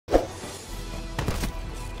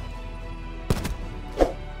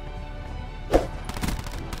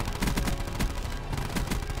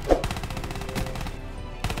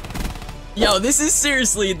Yo, this is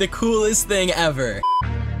seriously the coolest thing ever.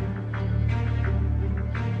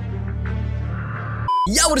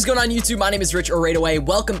 Yo, what is going on YouTube? My name is Rich or Raidaway.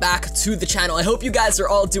 Welcome back to the channel. I hope you guys are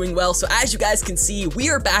all doing well. So as you guys can see, we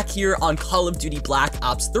are back here on Call of Duty Black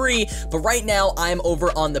Ops 3, but right now I'm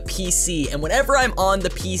over on the PC, and whenever I'm on the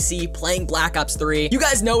PC playing Black Ops 3, you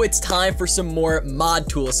guys know it's time for some more mod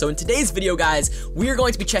tools. So in today's video, guys, we are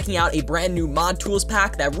going to be checking out a brand new mod tools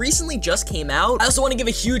pack that recently just came out. I also want to give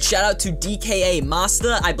a huge shout out to DKA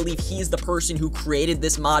Masta. I believe he's the person who created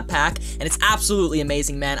this mod pack, and it's absolutely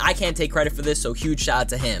amazing, man. I can't take credit for this, so huge shout out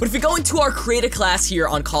to him. But if we go into our creator class here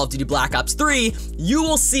on Call of Duty Black Ops 3, you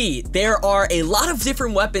will see there are a lot of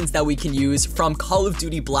different weapons that we can use from Call of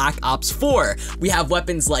Duty Black Ops 4. We have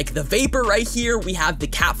weapons like the Vapor right here. We have the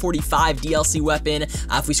Cat 45 DLC weapon.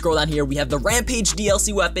 If we scroll down here, we have the Rampage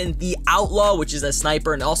DLC weapon, the Outlaw, which is a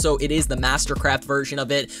sniper, and also it is the Mastercraft version of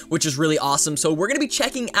it, which is really awesome. So we're going to be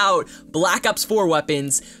checking out Black Ops 4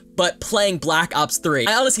 weapons, but playing Black Ops 3.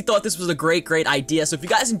 I honestly thought this was a great idea. So if you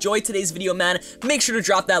guys enjoyed today's video, man, make sure to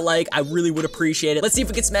drop that like. I really would appreciate it. Let's see if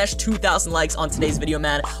we can smash 2,000 likes on today's video,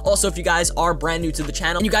 man. Also, if you guys are brand new to the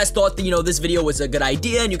channel and you guys thought that, you know, this video was a good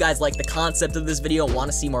idea and you guys like the concept of this video and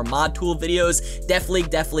want to see more mod tool videos,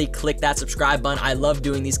 definitely click that subscribe button. I love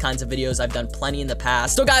doing these kinds of videos. I've done plenty in the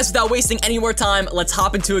past. So guys, without wasting any more time, let's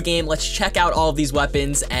hop into a game. Let's check out all of these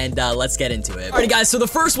weapons and let's get into it. Alright guys, so the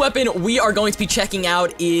first weapon we are going to be checking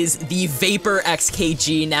out is the Vapor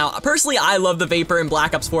XKG. Now, personally, I love the Vapor in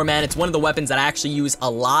Black Ops 4, man. It's one of the weapons that I actually use a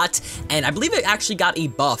lot, and I believe it actually got a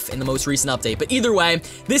buff in the most recent update. But either way,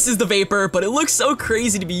 this is the Vapor, but it looks so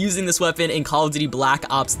crazy to be using this weapon in Call of Duty Black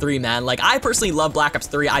Ops 3, man. Like, I personally love Black Ops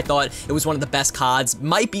 3. I thought it was one of the best CODs,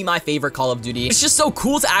 might be my favorite Call of Duty. It's just so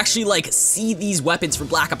cool to actually, like, see these weapons from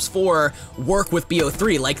Black Ops 4 work with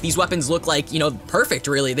BO3. Like, these weapons look like, you know, perfect,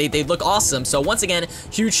 really. They look awesome. So once again,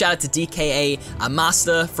 huge shout out to DKA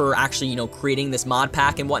Masta for actually, you know, creating this mod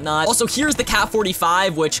pack and whatnot. Also, here's the Cat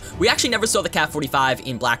 45, which we actually never saw the Cat 45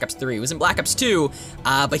 in Black Ops 3. It was in Black Ops 2,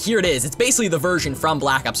 but here it is. It's basically the version from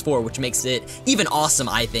Black Ops 4, which makes it even awesome,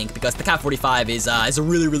 I think, because the Cat 45 is a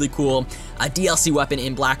really cool DLC weapon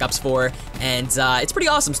in Black Ops 4, and it's pretty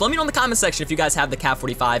awesome. So let me know in the comment section if you guys have the Cat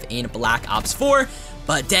 45 in Black Ops 4.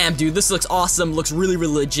 But damn, dude, this looks awesome, looks really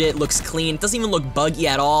legit, looks clean, it doesn't even look buggy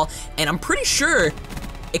at all, and I'm pretty sure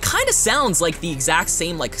it kind of sounds like the exact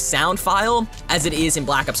same, like, sound file as it is in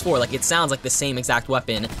Black Ops 4. Like, it sounds like the same exact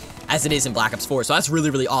weapon as it is in Black Ops 4, so that's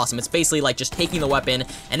really awesome. It's basically like just taking the weapon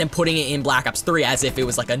and then putting it in Black Ops 3 as if it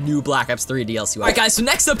was like a new Black Ops 3 DLC. Alright guys, so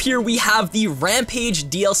next up here we have the Rampage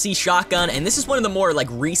DLC shotgun, and this is one of the more like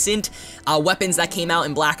recent weapons that came out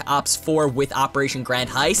in Black Ops 4 with Operation Grand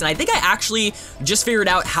Heist, and I think I actually just figured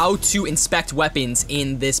out how to inspect weapons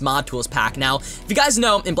in this mod tools pack. Now, if you guys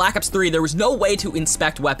know, in Black Ops 3 there was no way to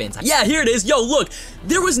inspect weapons. Yeah, here it is. Yo, look,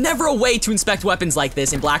 there was never a way to inspect weapons like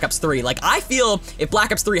this in Black Ops 3. Like, I feel if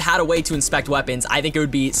Black Ops 3 had a way to inspect weapons, I think it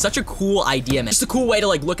would be such a cool idea, man. Just a cool way to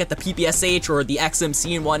like look at the PPSH or the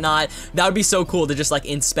XMC and whatnot. That would be so cool to just like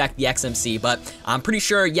inspect the XMC. But I'm pretty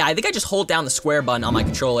sure, yeah, I think I just hold down the square button on my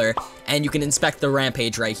controller and you can inspect the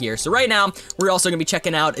Rampage right here. So right now, we're also gonna be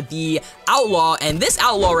checking out the Outlaw, and this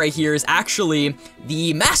Outlaw right here is actually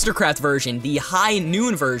the Mastercraft version, the High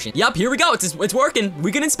Noon version. Yep, here we go. It's working.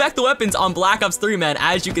 We can inspect the weapons on Black Ops 3, man.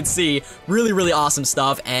 As you can see, really awesome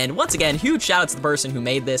stuff. And once again, huge shout out to the person who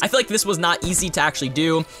made this. I feel like this was not easy to actually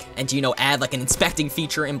do and to, you know, add like an inspecting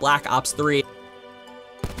feature in Black Ops 3.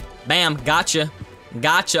 Bam, gotcha.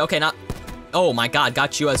 Okay, not, oh my god,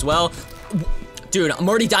 got you as well. Dude, I'm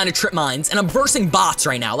already dying to trip mines, and I'm versing bots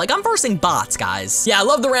right now. Like, I'm versing bots, guys. Yeah, I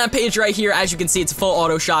love the Rampage right here. As you can see, it's a full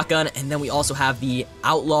auto shotgun, and then we also have the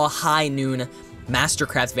Outlaw High Noon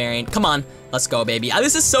Mastercraft variant. Come on, let's go, baby.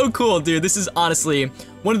 This is so cool, dude. This is honestly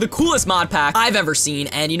one of the coolest mod packs I've ever seen,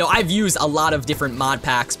 and, you know, I've used a lot of different mod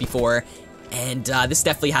packs before, and this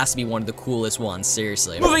definitely has to be one of the coolest ones,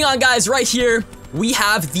 seriously. Moving on, guys, right here, we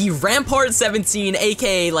have the Rampart 17,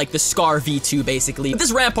 aka like the Scar V2, basically.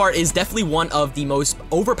 This Rampart is definitely one of the most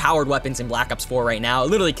overpowered weapons in Black Ops 4 right now. It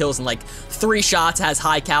literally kills in like 3 shots, has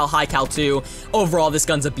high cal 2. Overall, this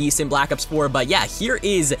gun's a beast in Black Ops 4, but yeah, here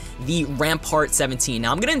is the Rampart 17.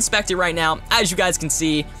 Now, I'm gonna inspect it right now. As you guys can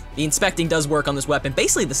see, the inspecting does work on this weapon.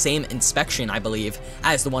 Basically the same inspection, I believe,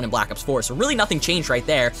 as the one in Black Ops 4. So really nothing changed right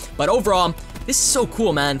there. But overall, this is so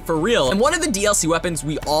cool, man, for real. And one of the DLC weapons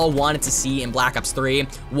we all wanted to see in Black Ops 3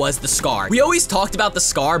 was the Scar. We always talked about the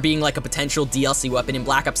Scar being like a potential DLC weapon in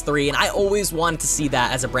Black Ops 3, and I always wanted to see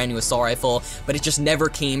that as a brand new assault rifle, but it just never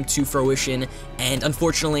came to fruition, and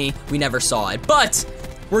unfortunately, we never saw it. But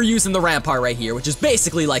we're using the Rampart right here, which is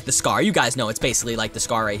basically like the Scar. You guys know it's basically like the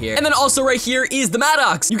Scar right here. And then also right here is the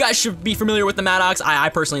Maddox. You guys should be familiar with the Maddox. I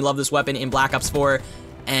personally love this weapon in Black Ops 4,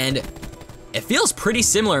 and it feels pretty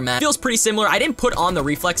similar, man. It feels pretty similar. I didn't put on the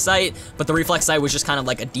reflex sight, but the reflex sight was just kind of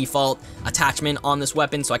like a default attachment on this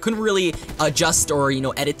weapon, so I couldn't really adjust or, you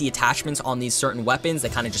know, edit the attachments on these certain weapons. They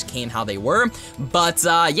kind of just came how they were. But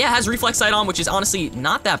yeah, it has reflex sight on, which is honestly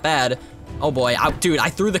not that bad. Oh boy, dude, I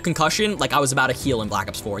threw the concussion like I was about to heal in Black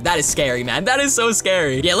Ops 4. That is scary, man. That is so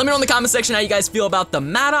scary. Yeah, let me know in the comment section how you guys feel about the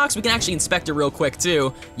Maddox. We can actually inspect it real quick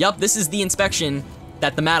too. Yup, this is the inspection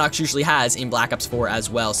that the Maddox usually has in Black Ops 4 as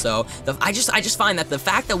well. So I just find that the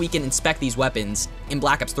fact that we can inspect these weapons in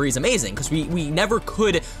Black Ops 3 is amazing, because we never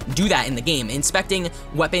could do that in the game. Inspecting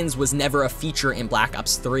weapons was never a feature in Black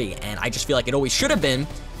Ops 3, and I just feel like it always should have been,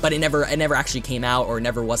 but it never actually came out or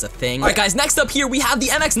never was a thing. All right, guys, next up here, we have the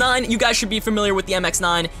MX-9. You guys should be familiar with the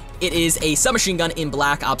MX-9. It is a submachine gun in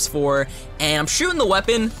Black Ops 4, and I'm shooting the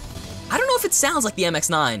weapon. I don't know if it sounds like the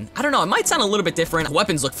MX-9. I don't know, it might sound a little bit different.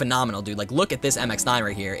 Weapons look phenomenal, dude. Like, look at this MX-9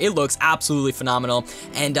 right here. It looks absolutely phenomenal.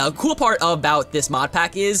 And cool part about this mod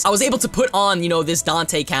pack is I was able to put on, you know, this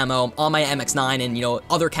Dante camo on my MX-9 and, you know,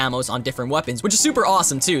 other camos on different weapons, which is super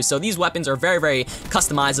awesome too. So these weapons are very, very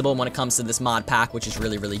customizable when it comes to this mod pack, which is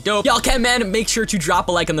really, really dope. Y'all can, man, make sure to drop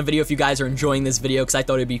a like on the video if you guys are enjoying this video, because I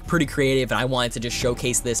thought it'd be pretty creative and I wanted to just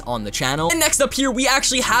showcase this on the channel. And next up here, we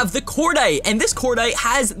actually have the Cordite, and this Cordite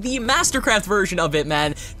has the Mastercraft version of it,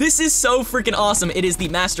 man. This is so freaking awesome. It is the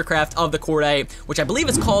Mastercraft of the Cordite, which I believe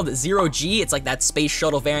is called Zero G. It's like that space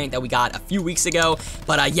shuttle variant that we got a few weeks ago.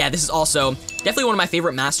 But yeah, this is also definitely one of my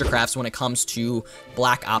favorite Mastercrafts when it comes to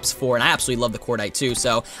Black Ops 4, and I absolutely love the Cordite too.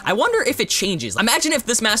 So I wonder if it changes. Imagine if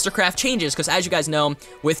this Mastercraft changes, because as you guys know,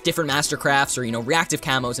 with different Mastercrafts or, you know, reactive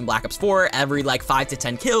camos in Black Ops 4, every like 5 to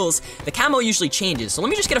 10 kills, the camo usually changes. So let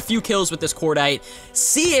me just get a few kills with this Cordite,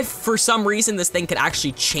 see if for some reason this thing could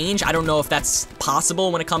actually change. I don't know if that's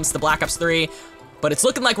possible when it comes to Black Ops 3, but it's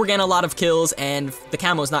looking like we're getting a lot of kills, and the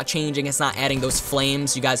camo is not changing. It's not adding those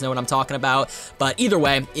flames. You guys know what I'm talking about. But either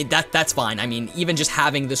way, that's fine. I mean, even just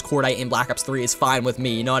having this Cordite in Black Ops 3 is fine with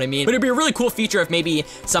me, you know what I mean? But it'd be a really cool feature if maybe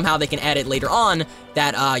somehow they can add it later on,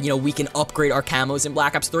 that, you know, we can upgrade our camos in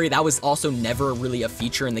Black Ops 3. That was also never really a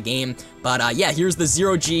feature in the game. But yeah, here's the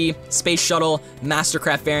Zero G Space Shuttle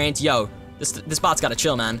Mastercraft variant. Yo, this bot's gotta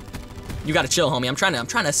chill, man. You gotta chill, homie. I'm trying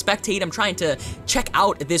to spectate. I'm trying to check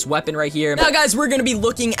out this weapon right here. Now, guys, we're gonna be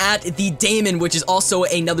looking at the Daemon, which is also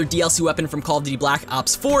another DLC weapon from Call of Duty Black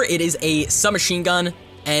Ops 4. It is a submachine gun,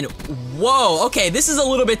 and whoa, okay, this is a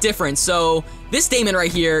little bit different. So this Daemon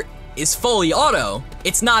right here is fully auto.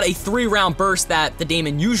 It's not a 3-round burst that the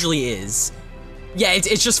Daemon usually is. Yeah,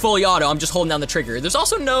 it's just fully auto. I'm just holding down the trigger. There's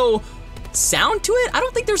also no sound to it. I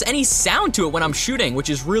don't think there's any sound to it when I'm shooting, which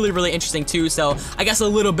is really, really interesting too. So I guess a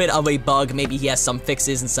little bit of a bug. Maybe he has some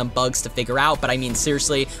fixes and some bugs to figure out, but I mean,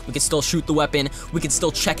 seriously, we can still shoot the weapon. We can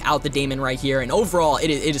still check out the Daemon right here, and overall, it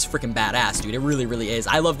is freaking badass, dude. It really, really is.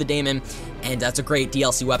 I love the Daemon, and that's a great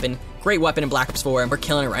DLC weapon. Great weapon in Black Ops 4, and we're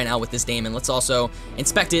killing it right now with this Daemon. Let's also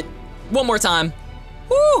inspect it one more time.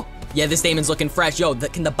 Woo! Yeah, this Daemon's looking fresh. Yo,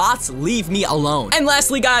 can the bots leave me alone? And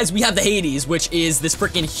lastly, guys, we have the Hades, which is this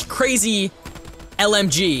freaking crazy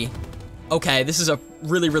LMG. Okay, this is a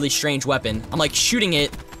really, really strange weapon. I'm like shooting it,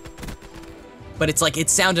 but it's like,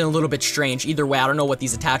 it's sounding a little bit strange. Either way, I don't know what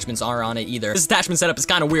these attachments are on it either. This attachment setup is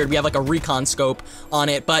kind of weird. We have like a recon scope on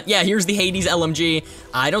it, but yeah, here's the Hades LMG.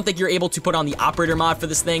 I don't think you're able to put on the operator mod for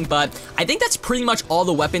this thing, but I think that's pretty much all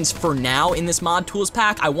the weapons for now in this mod tools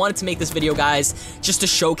pack. I wanted to make this video, guys, just to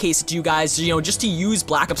showcase it to you guys, you know, just to use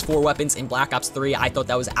Black Ops 4 weapons in Black Ops 3. I thought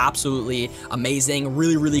that was absolutely amazing.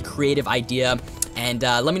 Really, really creative idea. And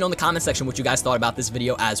let me know in the comment section what you guys thought about this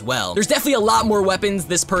video as well. There's definitely a lot more weapons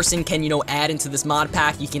this person can, you know, add into this mod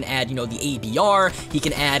pack. He can add, you know, the ABR. He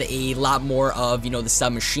can add a lot more of, you know, the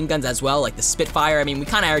submachine guns as well, like the Spitfire. I mean, we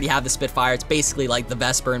kind of already have the Spitfire. It's basically like the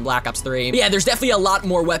Vesper in Black Ops 3. But yeah, there's definitely a lot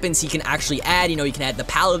more weapons he can actually add. You know, he can add the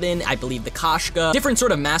Paladin, I believe the Koshka, different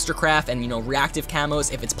sort of Mastercraft and, you know, reactive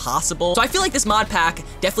camos if it's possible. So I feel like this mod pack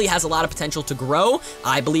definitely has a lot of potential to grow.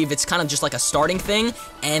 I believe it's kind of just like a starting thing,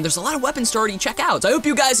 and there's a lot of weapons to already check out. So I hope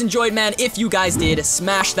you guys enjoyed, man. If you guys did,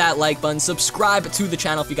 smash that like button, subscribe to the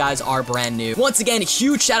channel if you guys are brand new. Once again,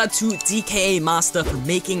 huge shout out to DKA Masta for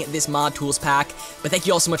making this mod tools pack. But thank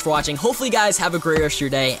you all so much for watching. Hopefully you guys have a great rest of your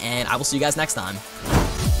day, and I will see you guys next time.